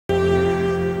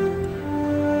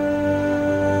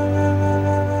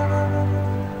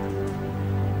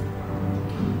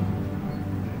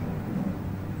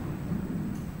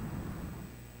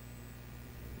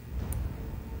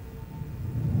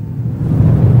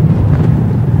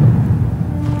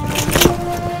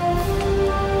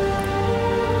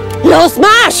Los,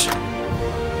 Marsch!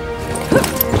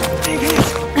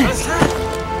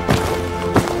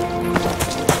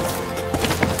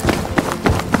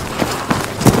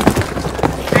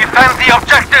 Defend the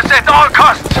objectives at all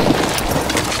costs!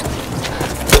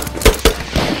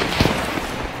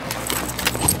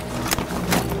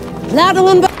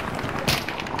 Ladungen...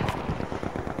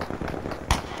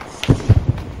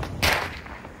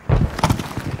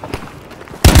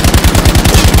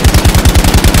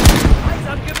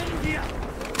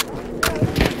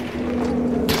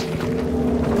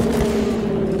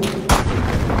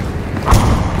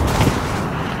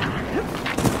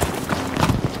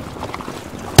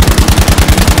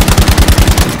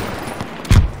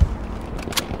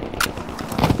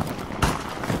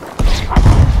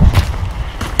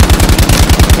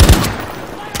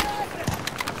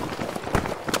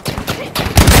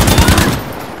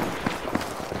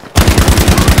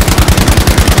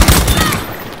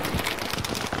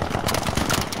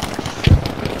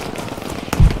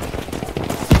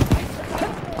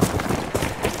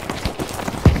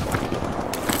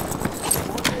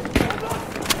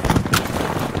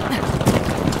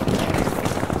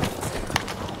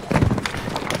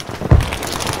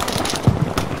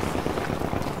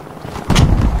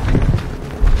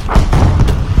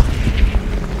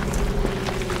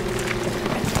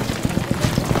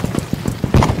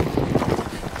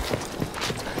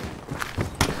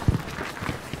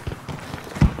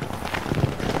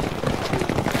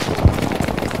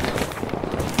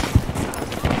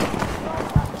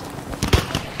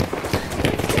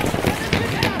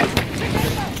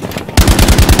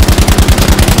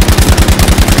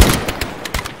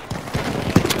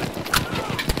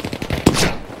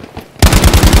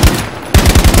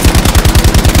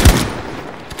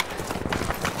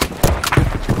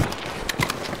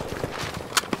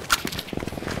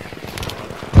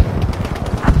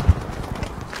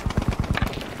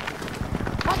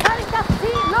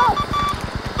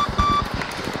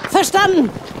 Verstanden!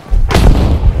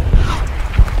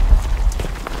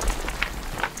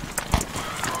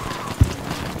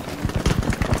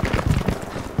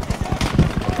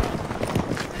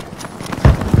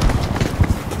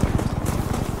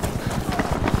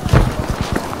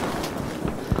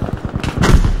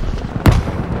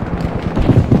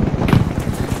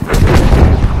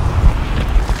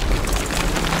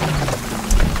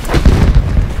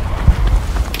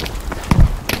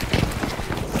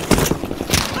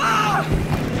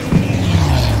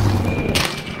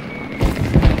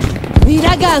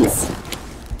 Wieder ganz!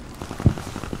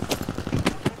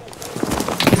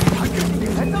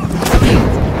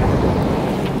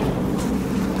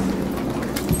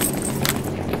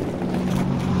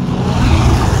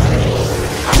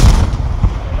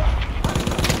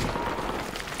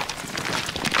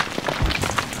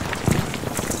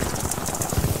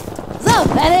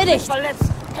 So, erledigt! Verletzt!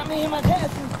 Kann mir jemand helfen?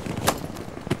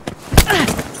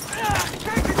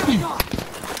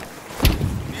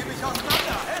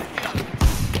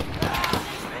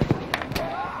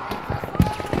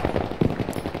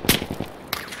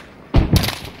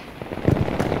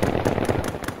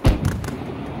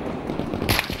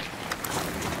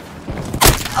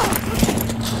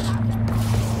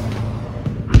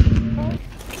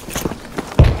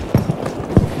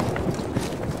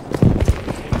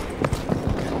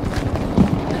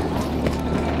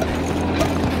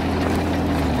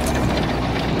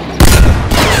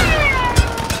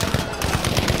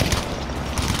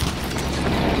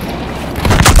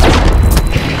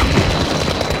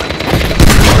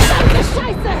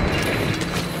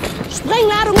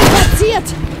 Sprengladung platziert!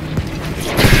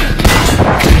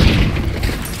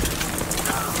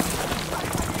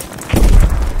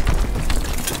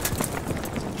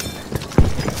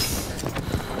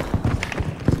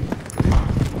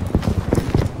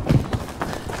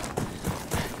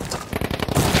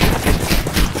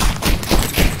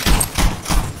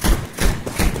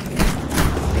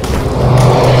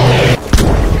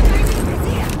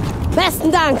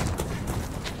 Besten Dank!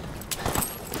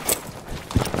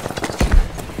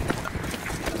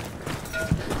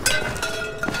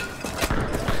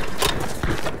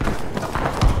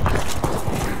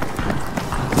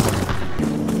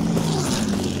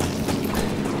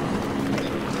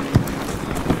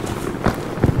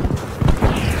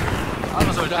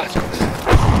 Soldat.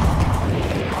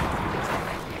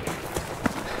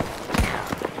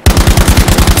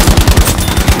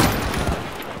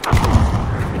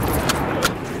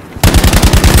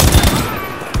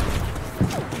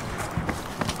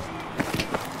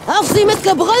 Auf Sie mit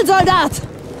Gebrüll, Soldat!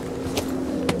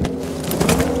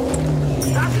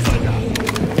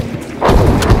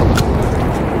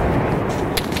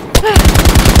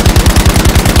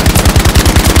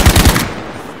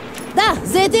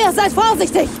 Hier, seid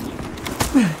vorsichtig!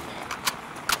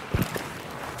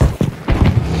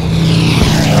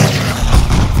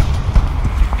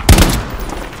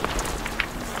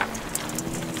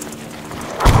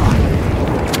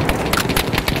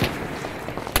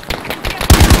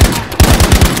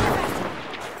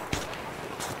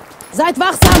 Seid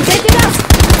wachsam, seht ihr das?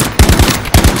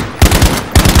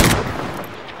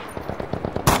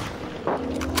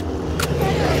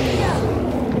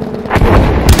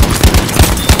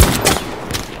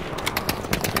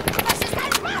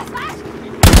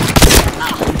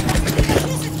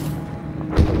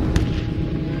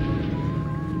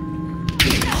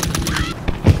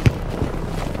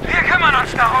 Wir kümmern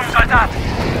uns darum, Soldat!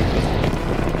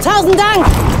 1000 Dank!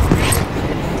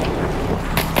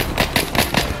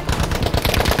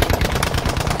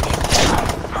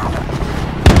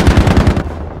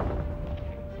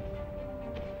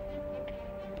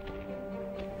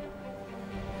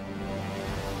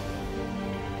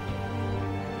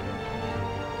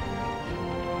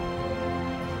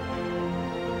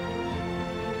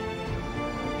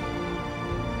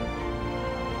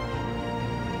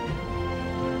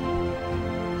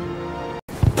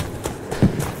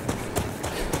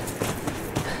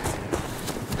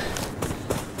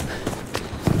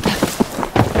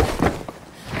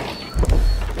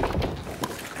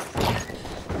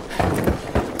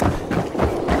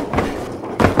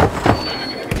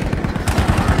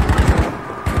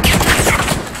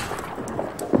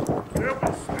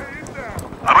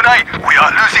 We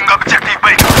are losing objective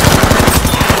base.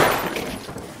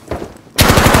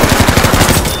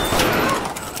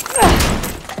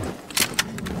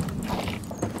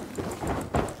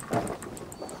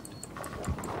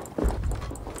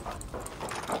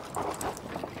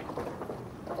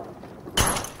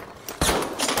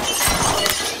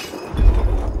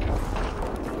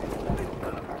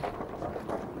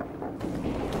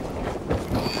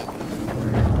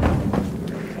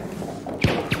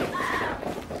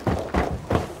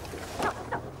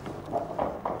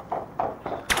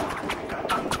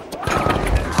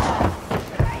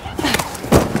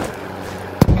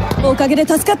おかげで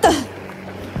助かった。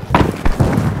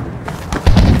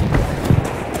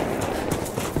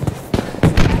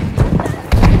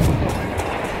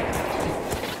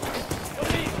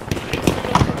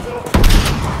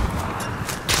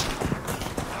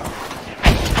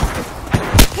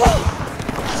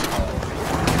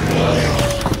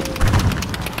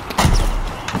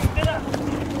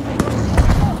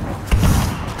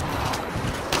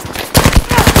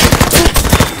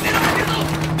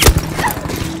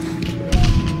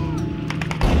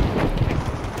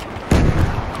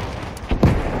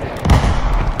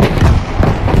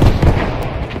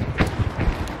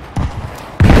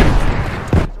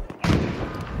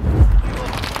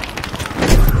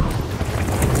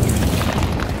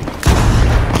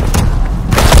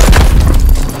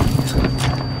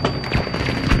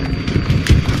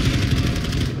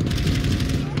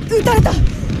撃たれた！衛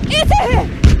生兵！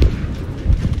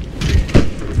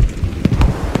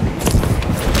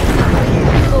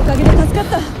おかげで助かっ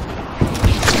た。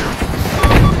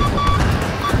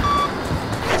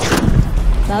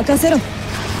任せろ。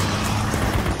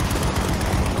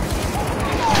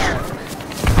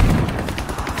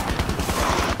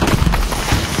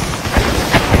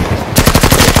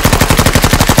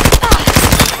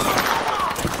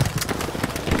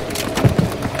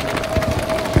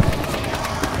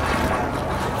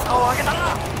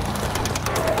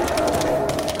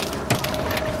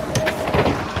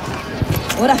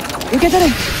ほら、受け取れ。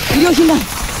医療品だ。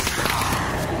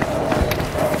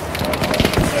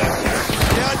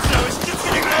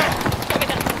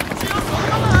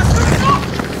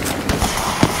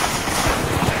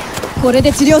これ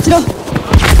で治療しろ。よ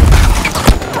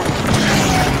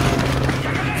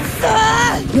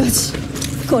し、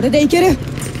これでいける。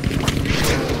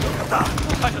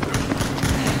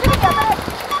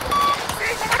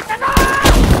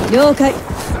了解。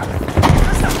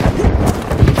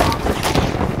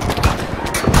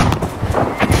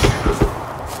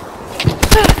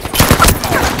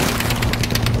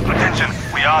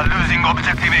We are losing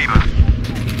objective Able.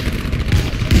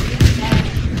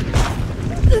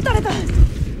 撃たれた！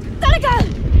誰か！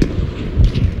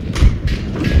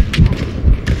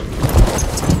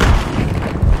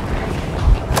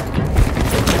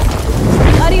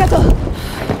ありがとう。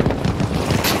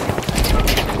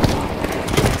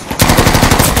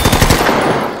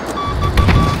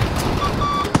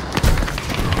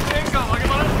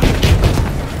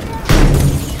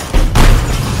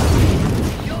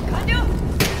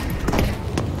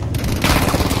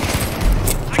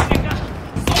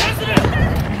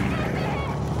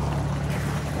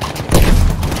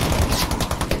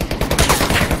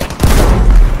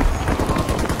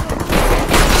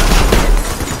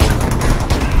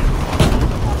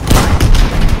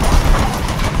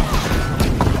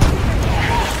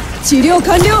治療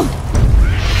完了。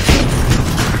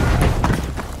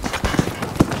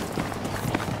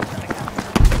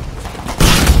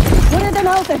これで治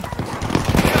せ。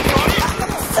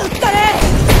そったね。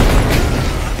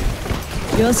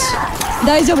よし、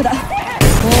大丈夫だ。もう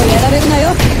やられるなよ。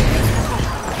も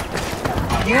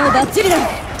うバッチリだ。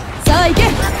さあ行け。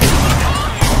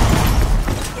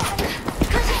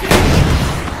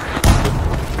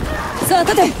さあ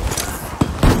立て。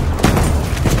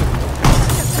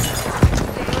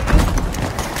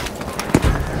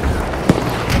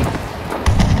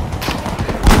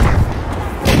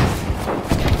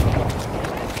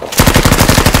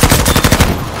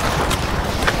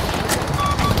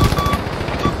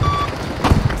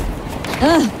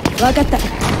ああ、分かった。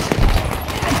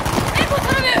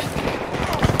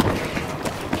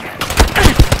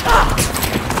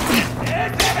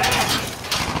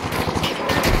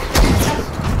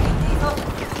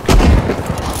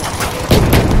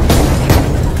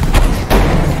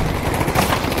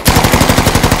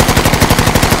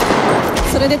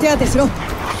それで手当てしろ。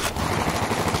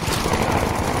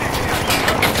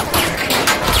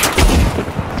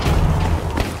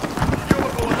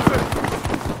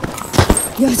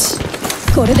よし、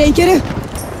これでいける。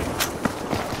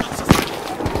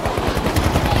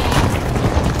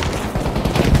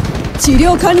治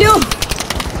療完了。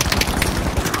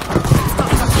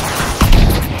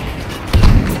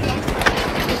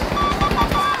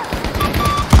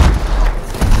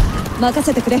任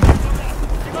せてくれ。よ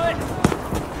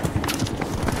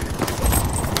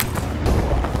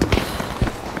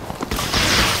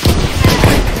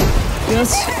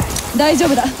し、大丈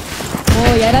夫だ。も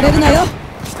うやられるなよ。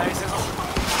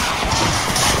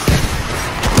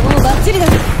もうバッチリだ。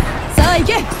さあ行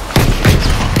け。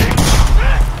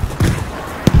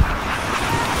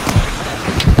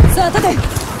さあ立て。よ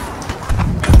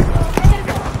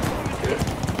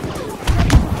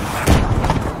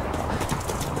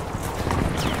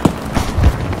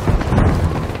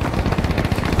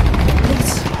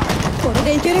し、これ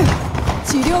でいける。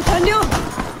治療完了。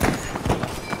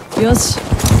よし、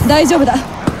大丈夫だ。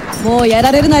もうや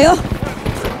られるなよ。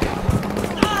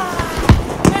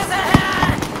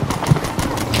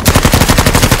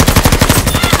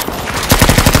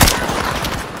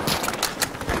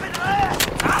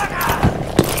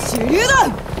手榴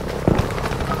弾。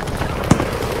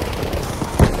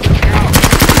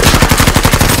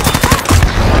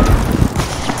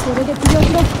これで治療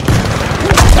しろ。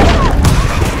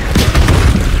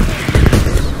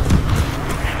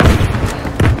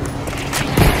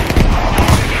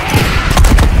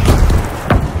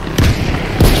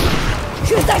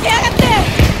ふざけやがって。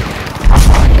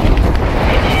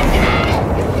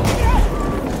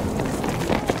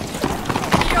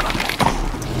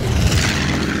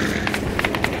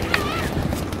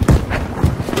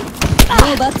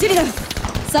もうバッチリだ。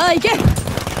さあ行け。Hands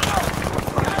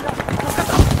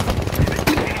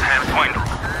point.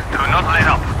 Do not let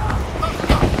up.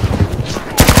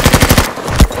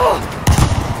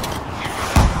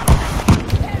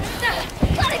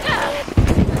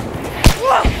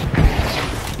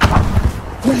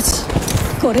 よし、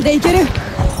これでいける。医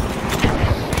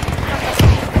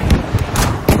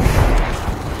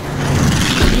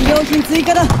療品追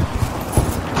加だ。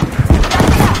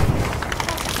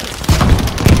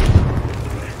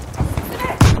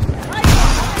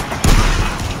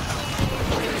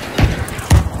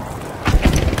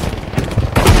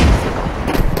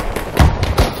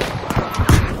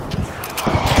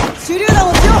手榴弾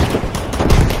をしよう。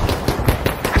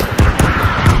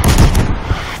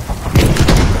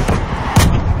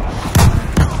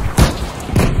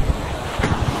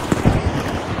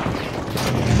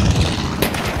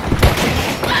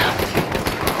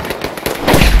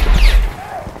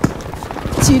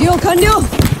治療完了。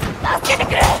助けて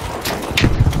くれ。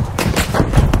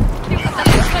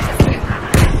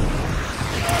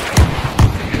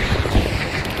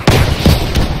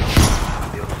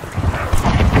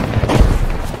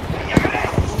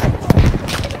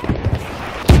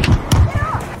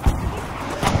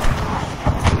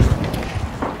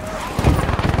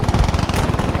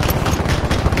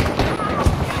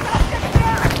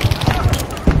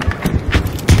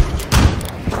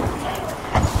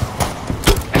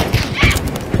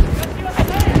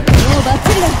バッ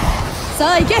チリだ。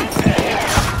さあ行け。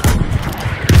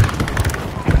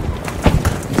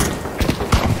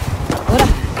ほら、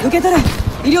受け取れ。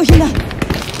医療品だ。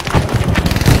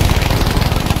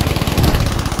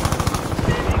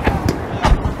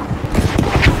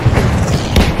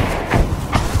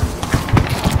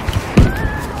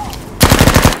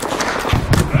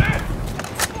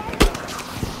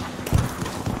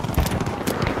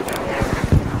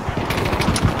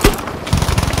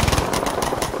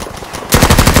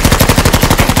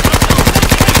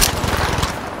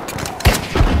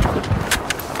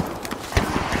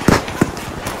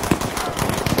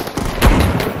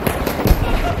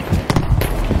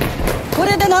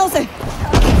直せ。よ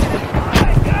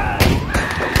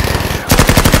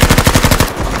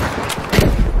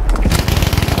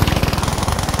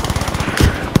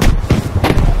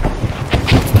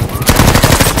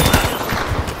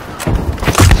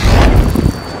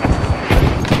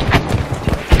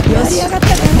し、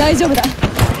大丈夫だ。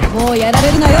もうやら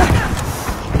れるなよ。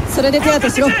それで手当て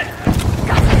しろ。よ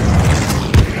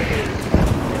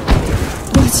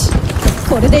し、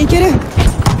これでいける。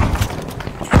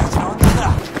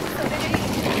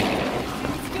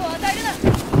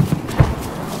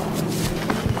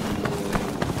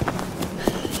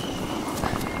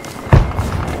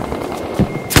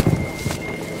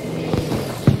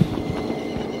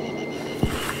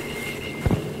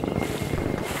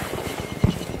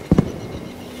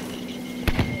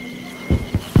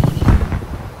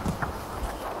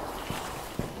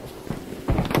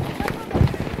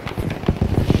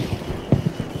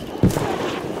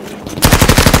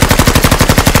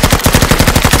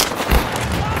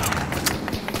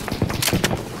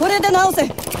これで直せ。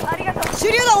手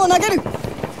榴弾を投げる。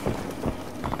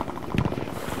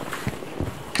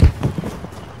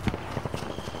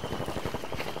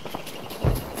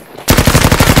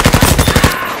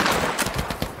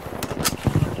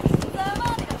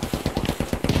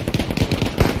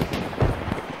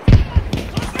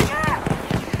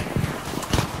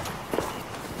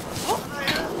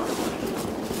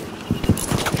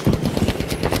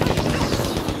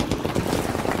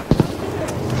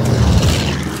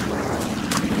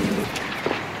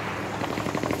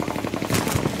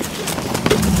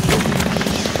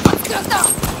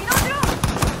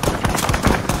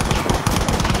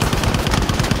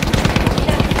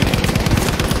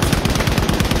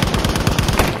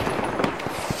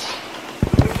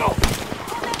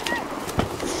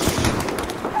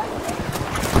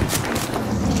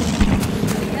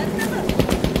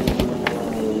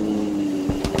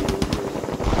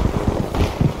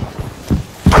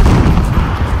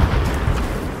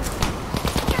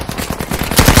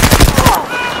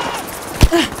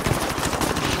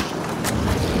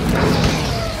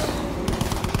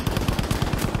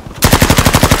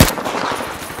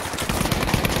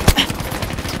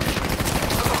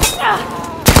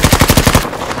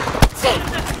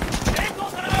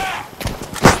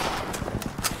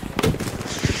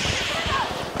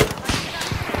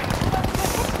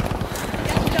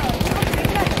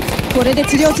これで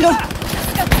治療しろ。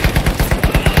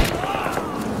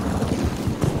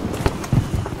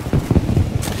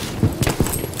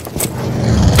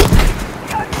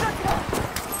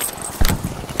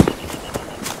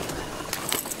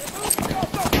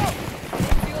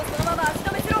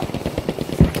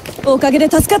おかげで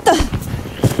助かった。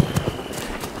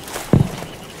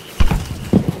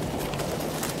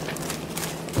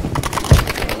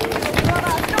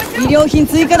医療品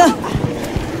追加だ。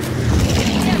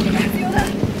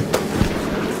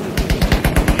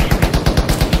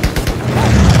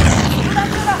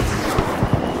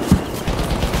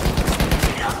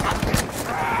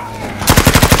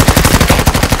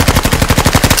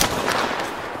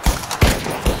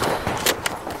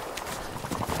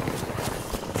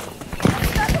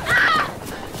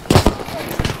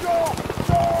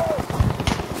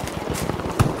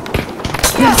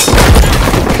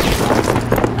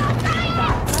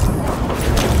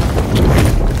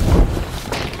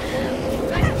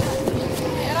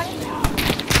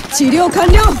治療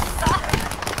完了。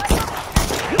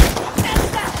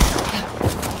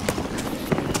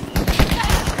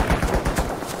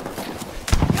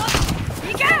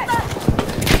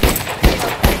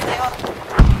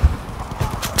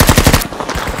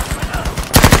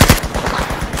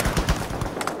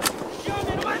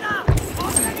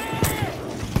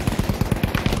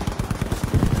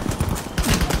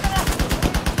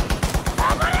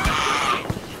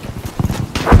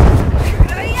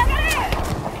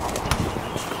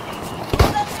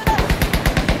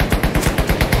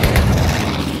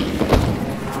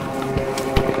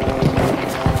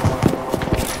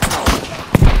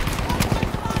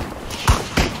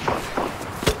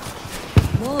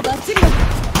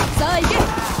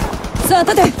さあ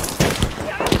立て。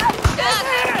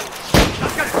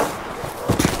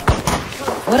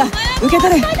ほら受け取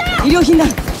れ。医療品だ。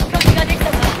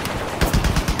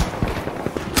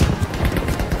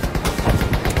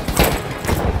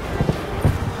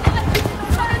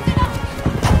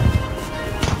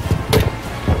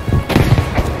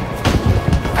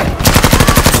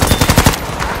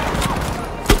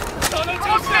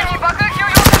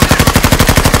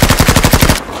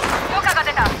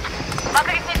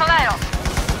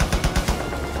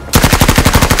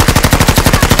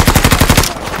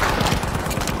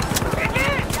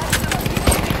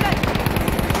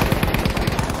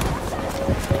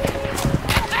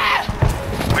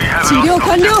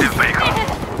完了。 Objective Baker.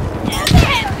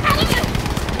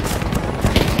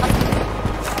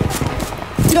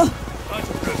 しろ。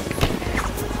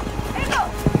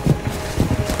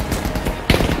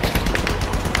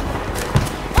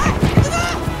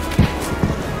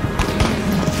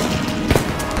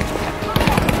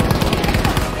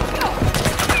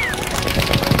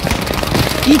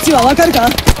位置はわかるか？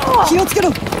気をつけ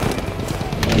ろ。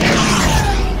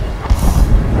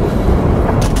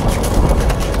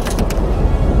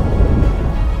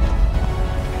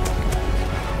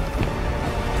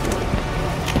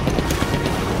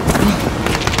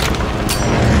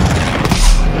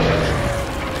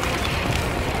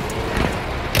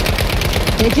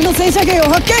敵の戦車兵を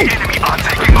発見。 Enemy are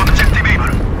taking on